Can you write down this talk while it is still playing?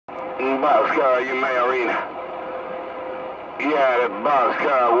Boxcar, you may arena. Yeah, that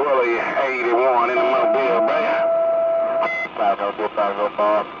boxcar Willie 81 in the mobile, man. No dispatch, no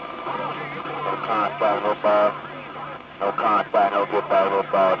bar. No contact, no bar. No contact, no dispatch, no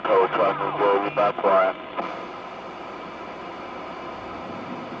bar. Tow truck, New Jersey, back quiet.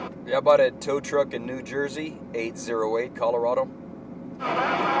 Yeah, about a tow truck in New Jersey, 808 Colorado.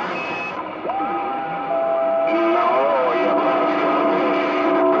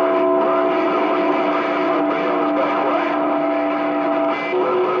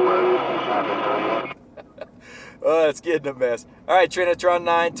 Oh, it's getting a mess. All right, Triniton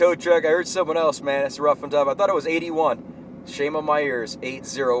 9, tow truck. I heard someone else, man. It's rough and tough. I thought it was 81. Shame on my ears.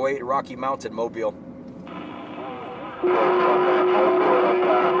 808 Rocky Mountain, Mobile.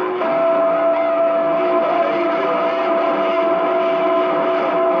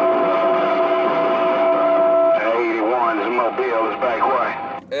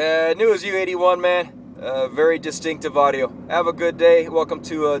 I knew it was you, 81, man. Very distinctive audio. Have a good day. Welcome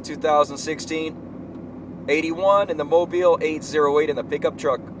to 2016. 81 in the Mobile, 808 in the pickup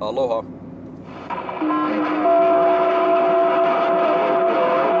truck. Aloha.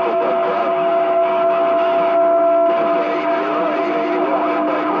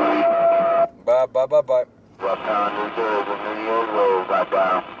 Bye, bye, bye, bye. Uptown, New Jersey, New Year's Road, bye,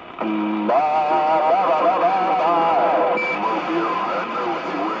 bye. Bye, bye, bye, bye, bye. Mobile, I know what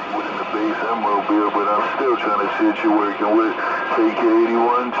you're working with in the base and Mobile, but I'm still trying to see what you're working with.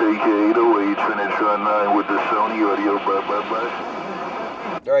 TK81, TK808, Trinitron 9 with the Sony audio, bye, bye, bye.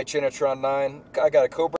 All right, Trinitron 9. I got a Cobra.